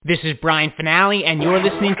This is Brian Finale, and you're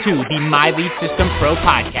listening to the My Lead System Pro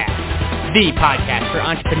podcast, the podcast for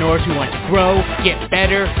entrepreneurs who want to grow, get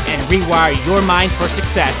better, and rewire your mind for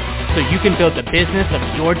success so you can build the business of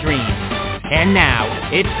your dreams. And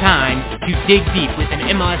now, it's time to dig deep with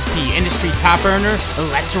an MLSP industry top earner.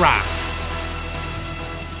 Let's rock.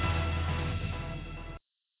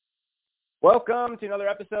 Welcome to another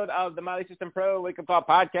episode of the My Lead System Pro Wake Up Call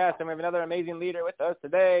podcast, and we have another amazing leader with us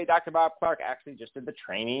today. Dr. Bob Clark actually just did the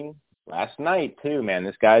training last night too, man.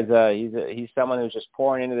 This guy's he's someone who's just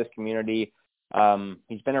pouring into this community.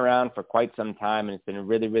 He's been around for quite some time, and it's been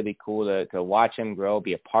really, really cool to watch him grow,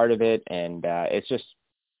 be a part of it, and it's just,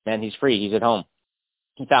 man, he's free. He's at home.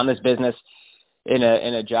 He found this business in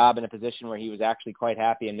a job, in a position where he was actually quite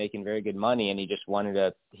happy and making very good money, and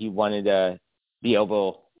he wanted to be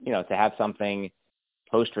able, to have something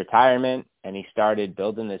post-retirement, and he started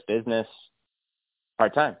building this business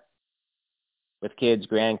part-time with kids,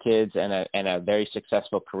 grandkids, and a very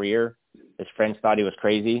successful career. His friends thought he was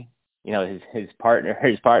crazy. His partners,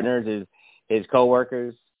 his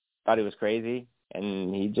coworkers thought he was crazy,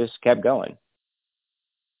 and he just kept going.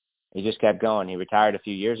 He retired a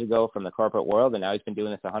few years ago from the corporate world, and now he's been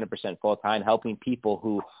doing this 100% full-time, helping people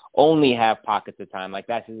who only have pockets of time. Like,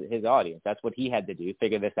 that's his audience. That's what he had to do,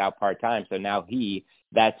 figure this out part-time. So now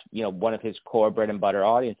that's one of his core bread and butter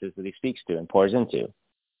audiences that he speaks to and pours into.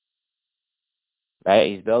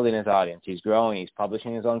 Right? He's building his audience. He's growing. He's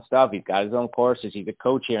publishing his own stuff. He's got his own courses. He's a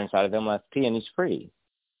coach here inside of MLSP, and he's free.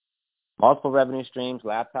 Multiple revenue streams,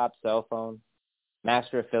 laptop, cell phone,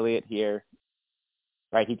 master affiliate here.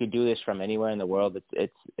 Right, he could do this from anywhere in the world.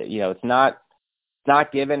 It's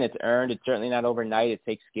not given, it's earned. It's certainly not overnight. It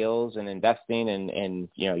takes skills and investing and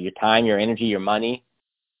your time, your energy, your money,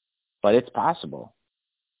 but it's possible.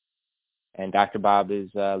 And Dr. Bob is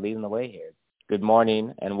leading the way here. Good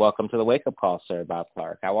morning and welcome to the Wake Up Call, sir, Bob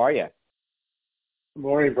Clark. How are you? Good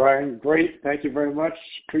morning, Brian. Great. Thank you very much.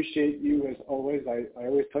 Appreciate you as always. I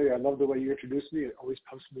always tell you I love the way you introduce me. It always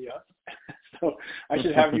pumps me up. So I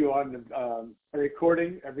should have you on a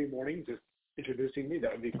recording every morning just introducing me.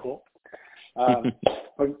 That would be cool.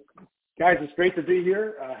 But guys, it's great to be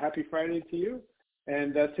here. Happy Friday to you.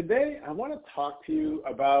 And today I want to talk to you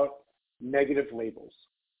about negative labels.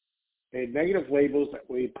 Okay, negative labels that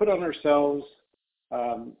we put on ourselves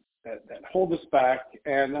that hold us back.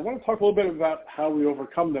 And I want to talk a little bit about how we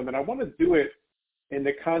overcome them. And I want to do it in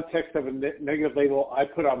the context of a negative label I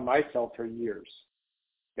put on myself for years.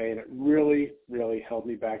 Okay, and it really, really held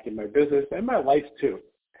me back in my business and my life too.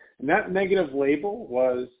 And that negative label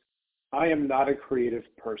was, I am not a creative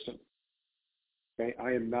person. Okay,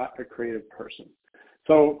 I am not a creative person.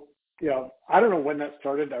 So, I don't know when that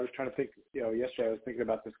started. I was trying to think, yesterday I was thinking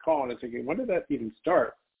about this call and I was thinking, when did that even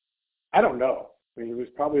start? I don't know. I mean, it was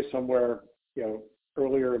probably somewhere,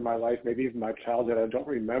 earlier in my life, maybe even my childhood. I don't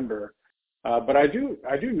remember. But I do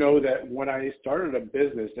know that when I started a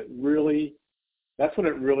business, that's when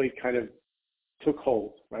it really kind of took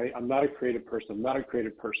hold, right? I'm not a creative person.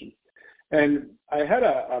 And I had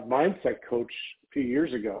a mindset coach a few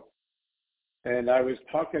years ago, and I was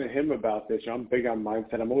talking to him about this. I'm big on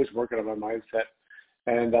mindset. I'm always working on my mindset.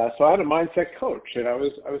 And so I had a mindset coach, and I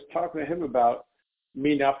was talking to him about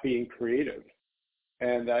me not being creative.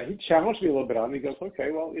 And he challenged me a little bit on it. He goes, okay,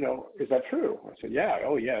 well, is that true? I said, yeah.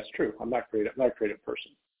 Oh, yeah, it's true. I'm not creative. I'm not a creative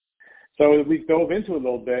person. So we dove into it a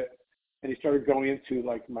little bit, and he started going into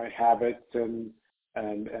like my habits and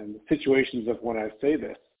situations of when I say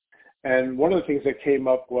this. And one of the things that came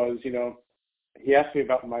up was, he asked me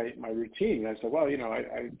about my routine. And I said, well,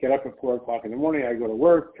 I get up at 4 o'clock in the morning. I go to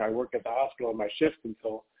work. I work at the hospital on my shift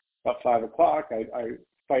until about 5 o'clock. I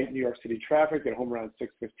fight New York City traffic, get home around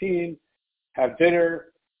 6:15. Have dinner,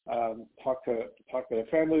 talk to the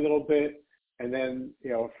family a little bit, and then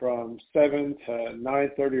from 7 to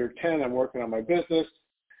 9:30 or 10, I'm working on my business,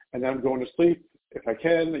 and then I'm going to sleep if I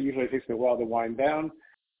can. It usually takes me a while to wind down,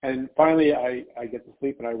 and finally I get to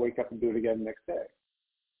sleep and I wake up and do it again the next day.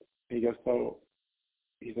 And he goes, so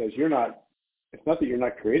he says, it's not that you're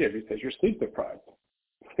not creative. He says you're sleep deprived,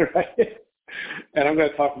 right? And I'm going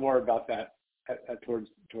to talk more about that towards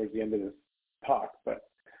the end of this talk, but.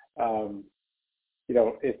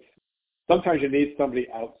 It's sometimes you need somebody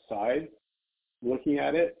outside looking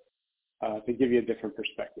at it to give you a different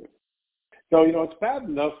perspective. So, it's bad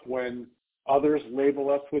enough when others label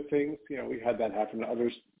us with things. We had that happen.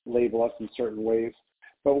 Others label us in certain ways.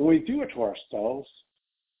 But when we do it to ourselves,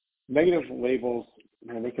 negative labels,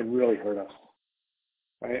 man, they can really hurt us.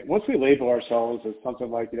 Right? Once we label ourselves as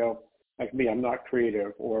something like me, I'm not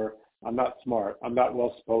creative, or I'm not smart, I'm not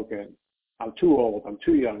well-spoken, I'm too old, I'm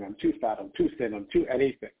too young, I'm too fat, I'm too thin, I'm too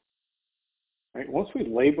anything. right? Once we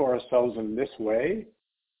label ourselves in this way,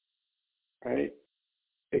 right,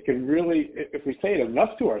 it can really, if we say it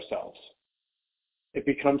enough to ourselves, it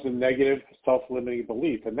becomes a negative self-limiting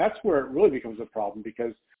belief. And that's where it really becomes a problem,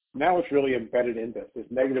 because now it's really embedded in this. This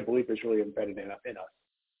negative belief is really embedded in us.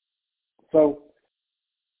 So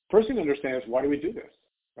first thing to understand is, why do we do this,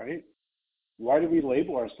 right? Why do we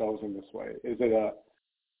label ourselves in this way? Is it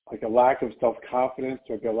a lack of self-confidence,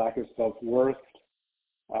 like a lack of self-worth,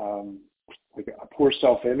 like a poor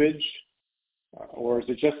self-image? Or is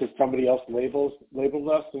it just that somebody else labeled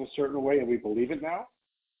us in a certain way and we believe it now?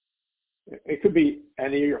 It could be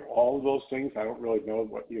any or all of those things. I don't really know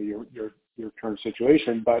what your current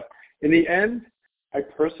situation, but in the end, I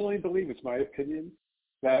personally believe, it's my opinion,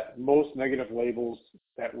 that most negative labels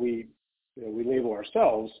that we label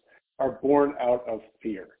ourselves are born out of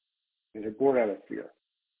fear. And they're born out of fear.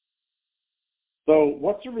 So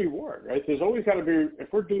what's the reward, right? There's always got to be,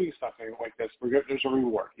 if we're doing something like this, there's a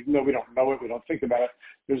reward. Even though we don't know it, we don't think about it,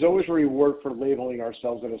 there's always a reward for labeling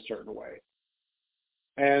ourselves in a certain way.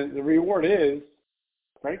 And the reward is,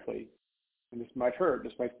 frankly, and this might hurt,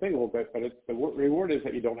 this might sting a little bit, but the reward is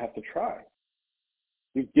that you don't have to try.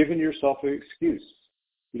 You've given yourself an excuse.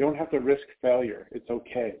 You don't have to risk failure. It's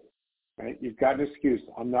okay, right? You've got an excuse.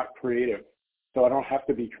 I'm not creative, so I don't have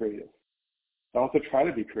to be creative. I don't have to try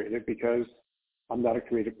to be creative because I'm not a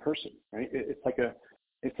creative person, right? It's like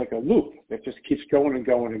a loop that just keeps going and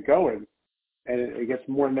going and going, and it gets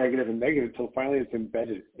more negative and negative until finally it's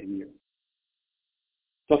embedded in you.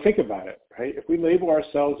 So think about it, right? If we label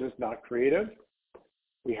ourselves as not creative,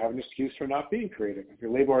 we have an excuse for not being creative. If we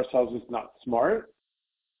label ourselves as not smart,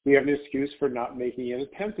 we have an excuse for not making an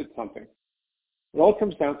attempt at something. It all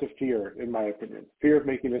comes down to fear, in my opinion. Fear of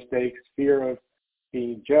making mistakes, fear of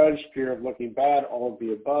being judged, fear of looking bad, all of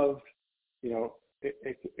the above.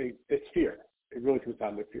 It's fear. It really comes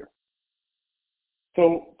down to fear.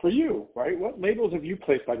 So for you, right, what labels have you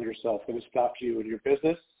placed on yourself that have stopped you in your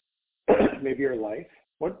business, maybe your life?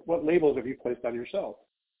 What labels have you placed on yourself?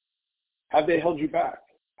 Have they held you back?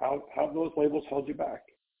 How have those labels held you back?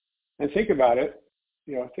 And think about it.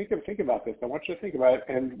 Think about this. I want you to think about it,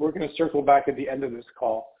 and we're going to circle back at the end of this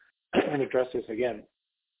call and address this again.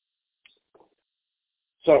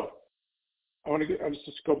 So I'll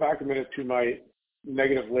just go back a minute to my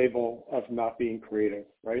negative label of not being creative,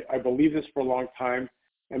 right? I believed this for a long time,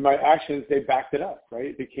 and my actions, they backed it up, right?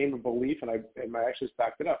 It became a belief, and my actions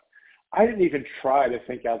backed it up. I didn't even try to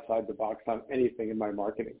think outside the box on anything in my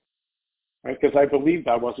marketing, right? Because I believed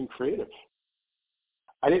I wasn't creative.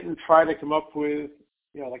 I didn't try to come up with,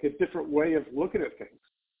 like a different way of looking at things,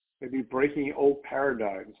 maybe breaking old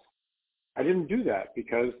paradigms. I didn't do that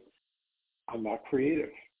because I'm not creative.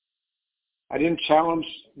 I didn't challenge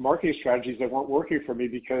marketing strategies that weren't working for me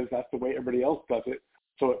because that's the way everybody else does it,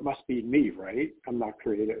 so it must be me, right? I'm not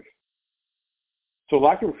creative. So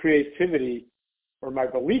lack of creativity, or my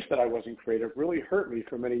belief that I wasn't creative, really hurt me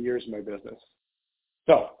for many years in my business.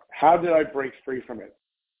 So how did I break free from it?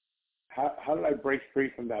 How did I break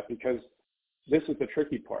free from that? Because this is the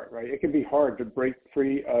tricky part, right? It can be hard to break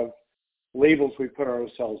free of labels we put on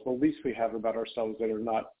ourselves, beliefs we have about ourselves that are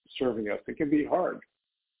not serving us. It can be hard.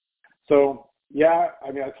 So, yeah,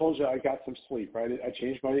 I told you I got some sleep, right? I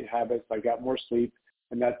changed my habits. I got more sleep,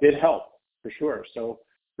 and that did help for sure. So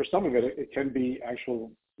for some of it, it can be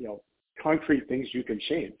actual, concrete things you can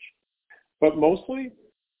change. But mostly,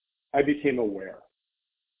 I became aware,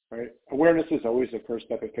 right? Awareness is always the first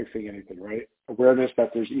step at fixing anything, right? Awareness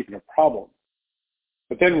that there's even a problem.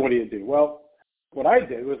 But then what do? Well, what I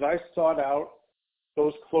did was I sought out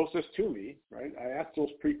those closest to me, right? I asked those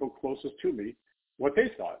people closest to me what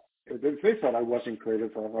they thought. If they thought I wasn't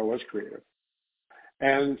creative or if I was creative.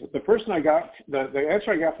 And the person I got, the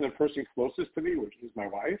answer I got from the person closest to me, which is my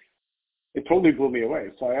wife, it totally blew me away.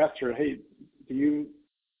 So I asked her, hey, do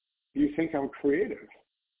you think I'm creative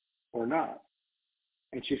or not?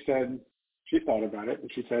 And she said, she thought about it, and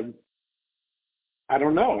she said, I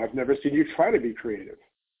don't know. I've never seen you try to be creative.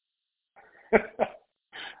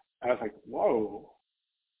 I was like, whoa,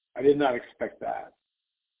 I did not expect that.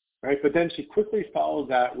 Right? But then she quickly followed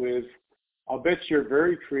that with, I'll bet you're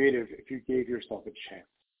very creative if you gave yourself a chance.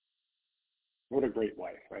 What a great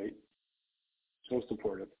wife, right? So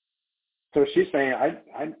supportive. So she's saying,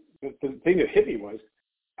 the thing that hit me was,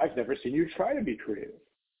 I've never seen you try to be creative.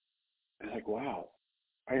 I was like, wow,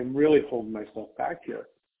 I am really holding myself back here.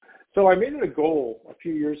 So I made it a goal a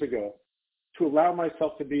few years ago to allow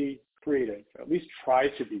myself to be creative, at least try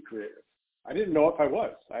to be creative. I didn't know if I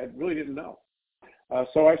was. I really didn't know.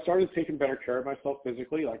 So I started taking better care of myself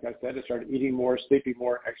physically. Like I said, I started eating more, sleeping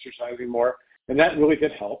more, exercising more, and that really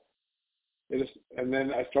did help. And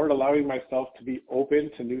then I started allowing myself to be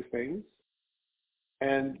open to new things.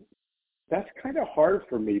 And that's kind of hard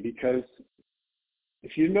for me because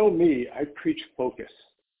if you know me, I preach focus,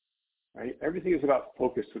 right? Everything is about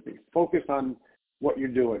focus with me. Focus on what you're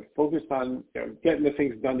doing. Focus on getting the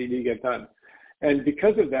things done that you need to get done. And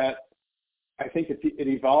because of that, I think it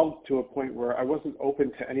evolved to a point where I wasn't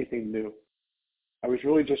open to anything new. I was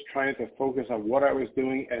really just trying to focus on what I was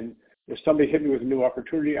doing. And if somebody hit me with a new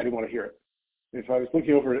opportunity, I didn't want to hear it. If I was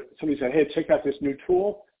looking over it, somebody said, hey, check out this new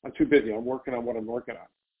tool, I'm too busy. I'm working on what I'm working on,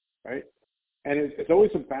 right? And it's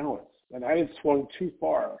always a balance. And I had swung too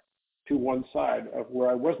far to one side of where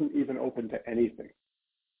I wasn't even open to anything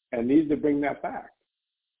and needed to bring that back.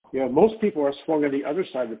 Most people are swung on the other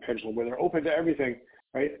side of the pendulum where they're open to everything,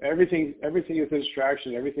 right? Everything is a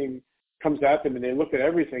distraction. Everything comes at them and they look at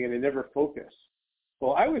everything and they never focus.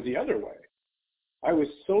 Well, I was the other way. I was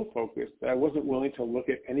so focused that I wasn't willing to look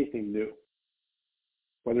at anything new,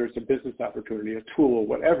 whether it's a business opportunity, a tool,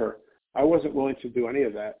 whatever. I wasn't willing to do any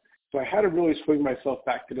of that. So I had to really swing myself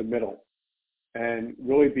back to the middle and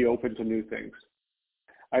really be open to new things.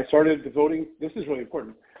 I started devoting, this is really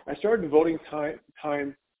important, I started devoting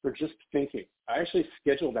time for just thinking. I actually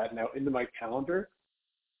schedule that now into my calendar.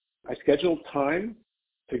 I schedule time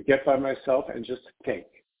to get by myself and just think.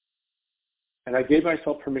 And I gave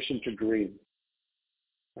myself permission to dream,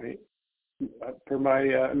 right? For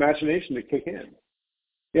my imagination to kick in.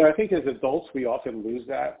 I think as adults, we often lose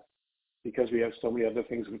that because we have so many other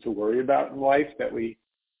things to worry about in life that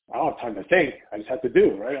I don't have time to think. I just have to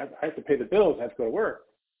do, right? I have to pay the bills. I have to go to work.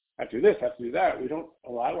 I have to do this. I have to do that. We don't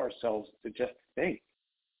allow ourselves to just think,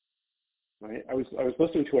 right? I was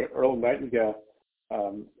listening to an Earl Nightingale,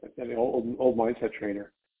 an old mindset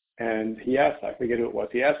trainer, and he asked, I forget who it was,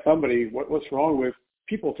 he asked somebody, what's wrong with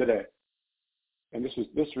people today? And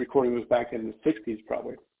this recording was back in the 60s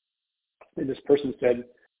probably. And this person said,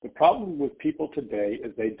 the problem with people today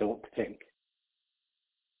is they don't think.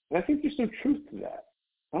 And I think there's some truth to that.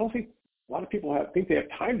 I don't think a lot of people think they have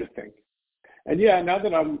time to think. And now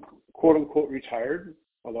that I'm quote unquote retired,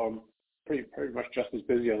 although I'm pretty much just as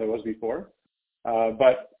busy as I was before,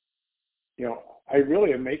 but I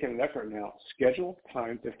really am making an effort now. Schedule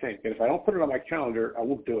time to think. And if I don't put it on my calendar, I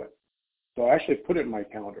won't do it. So I actually put it in my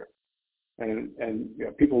calendar. And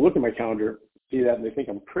people look at my calendar, see that, and they think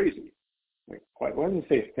I'm crazy. Like, why doesn't it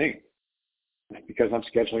say think? Because I'm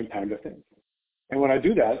scheduling time to think. And when I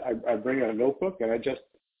do that, I bring out a notebook and I just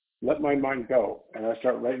let my mind go. And I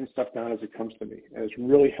start writing stuff down as it comes to me. And it's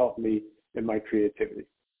really helped me in my creativity.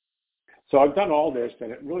 So I've done all this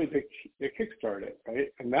and it really kickstarted it, right?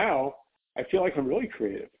 And now I feel like I'm really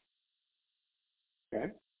creative.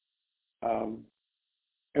 Okay?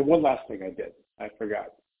 And one last thing I did, I forgot.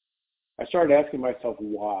 I started asking myself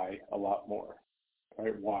why a lot more,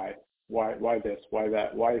 right? Why this? Why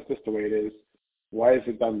that? Why is this the way it is? Why is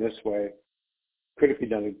it done this way? Could it be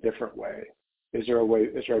done a different way? Is there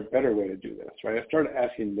a better way to do this, right? I started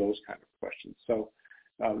asking those kind of questions. So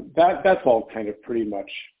that's all kind of pretty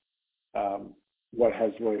much what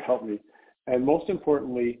has really helped me. And most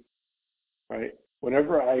importantly, right,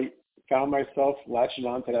 whenever I found myself latching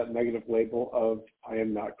on to that negative label of I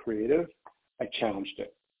am not creative, I challenged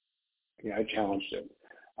it. I challenged it.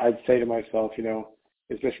 I'd say to myself,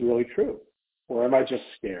 is this really true? Or am I just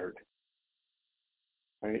scared?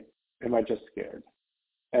 Right? Am I just scared?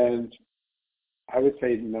 And I would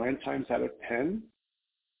say 9 times out of 10,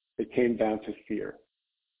 it came down to fear.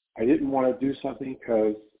 I didn't want to do something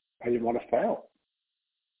because I didn't want to fail.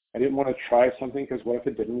 I didn't want to try something because what if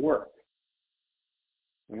it didn't work?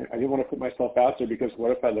 Right? I didn't want to put myself out there because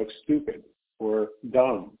what if I look stupid or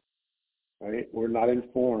dumb, right? Or not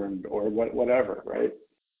informed or whatever, right?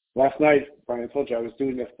 Last night, Brian, I told you I was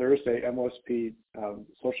doing a Thursday MOSP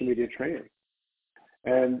social media training.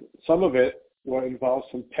 And some of it involved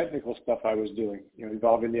some technical stuff I was doing,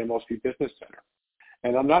 involving the MOSP Business Center.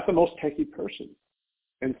 And I'm not the most techie person.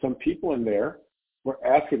 And some people in there were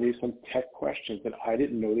asking me some tech questions that I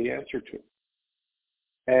didn't know the answer to.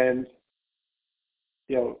 And,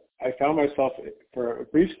 I found myself for a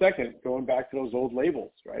brief second going back to those old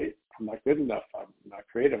labels, right? I'm not good enough. I'm not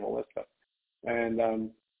creative, all that stuff.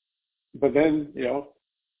 And, but then,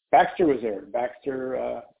 Baxter was there.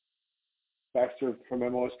 Baxter from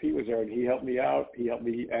MOSP was there, and he helped me out. He helped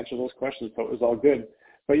me answer those questions, so it was all good.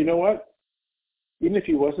 But you know what? Even if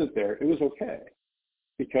he wasn't there, it was okay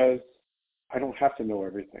because I don't have to know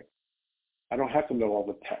everything. I don't have to know all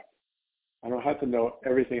the tech. I don't have to know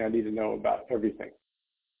everything I need to know about everything.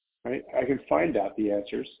 Right? I can find out the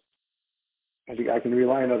answers. I think I can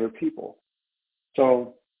rely on other people.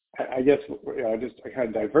 So I guess I kind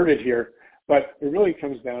of diverted here, but it really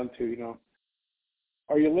comes down to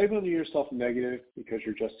Are you labeling yourself negative because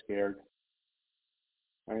you're just scared?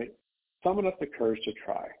 Right? Summon up the courage to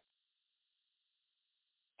try.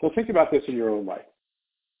 So think about this in your own life.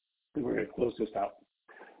 And we're going to close this out.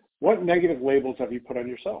 What negative labels have you put on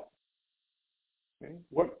yourself? Okay?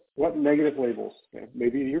 What negative labels? Okay?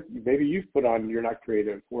 Maybe you've put on you're not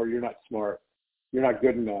creative, or you're not smart, you're not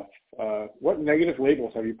good enough. What negative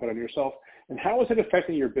labels have you put on yourself, and how is it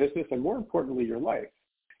affecting your business, and more importantly, your life?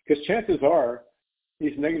 Because chances are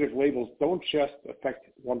these negative labels don't just affect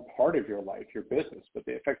one part of your life, your business, but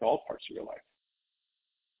they affect all parts of your life.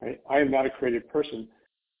 Right? I am not a creative person.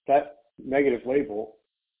 That negative label,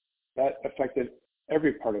 that affected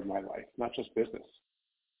every part of my life, not just business.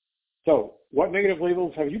 So what negative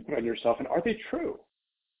labels have you put on yourself, and are they true?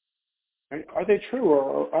 Right? Are they true,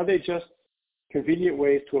 or are they just convenient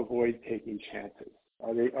ways to avoid taking chances?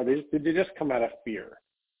 Did they just come out of fear?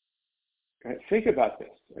 Right? Think about this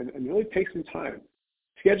and really take some time.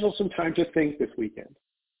 Schedule some time to think this weekend.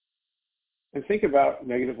 And think about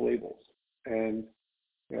negative labels and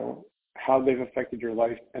how they've affected your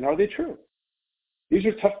life, and are they true? These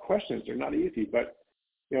are tough questions. They're not easy, but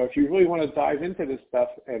if you really want to dive into this stuff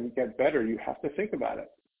and get better, you have to think about it.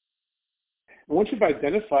 And once you've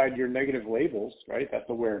identified your negative labels, right, that's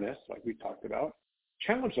awareness, like we talked about,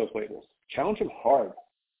 challenge those labels. Challenge them hard.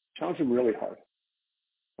 Challenge them really hard,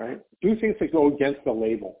 right? Do things that go against the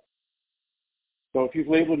label. So if you've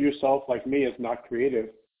labeled yourself, like me, as not creative,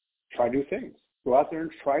 try new things. Go out there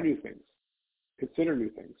and try new things. Consider new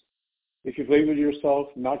things. If you've labeled yourself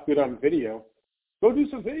not good on video, go do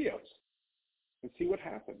some videos and see what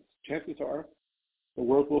happens. Chances are the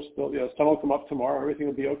world will still, sun will come up tomorrow, everything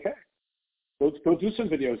will be okay. Go do some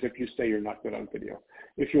videos if you say you're not good on video.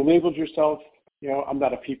 If you labeled yourself, I'm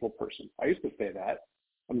not a people person. I used to say that.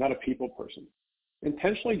 I'm not a people person.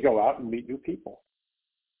 Intentionally go out and meet new people,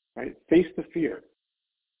 right? Face the fear.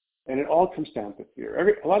 And it all comes down to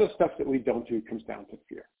fear. A lot of stuff that we don't do comes down to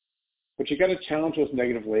fear. But you got to challenge those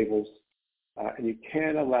negative labels, and you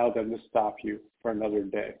can't allow them to stop you for another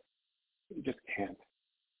day. You just can't.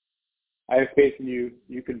 I have faith in you.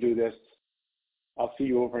 You can do this. I'll see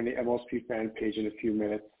you over on the MLSP fan page in a few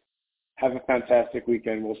minutes. Have a fantastic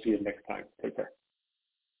weekend. We'll see you next time. Take care.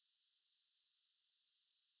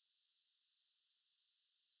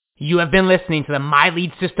 You have been listening to the My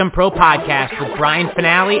Lead System Pro podcast with Brian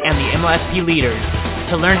Finale and the MLSP leaders.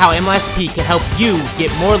 To learn how MLSP can help you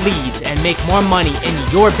get more leads and make more money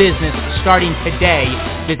in your business starting today,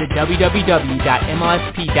 visit www.mlsp.com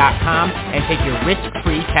and take your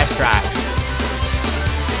risk-free test drive.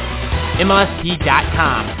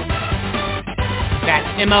 MLSP.com. That's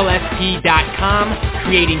MLSP.com,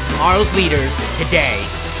 creating tomorrow's leaders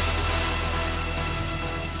today.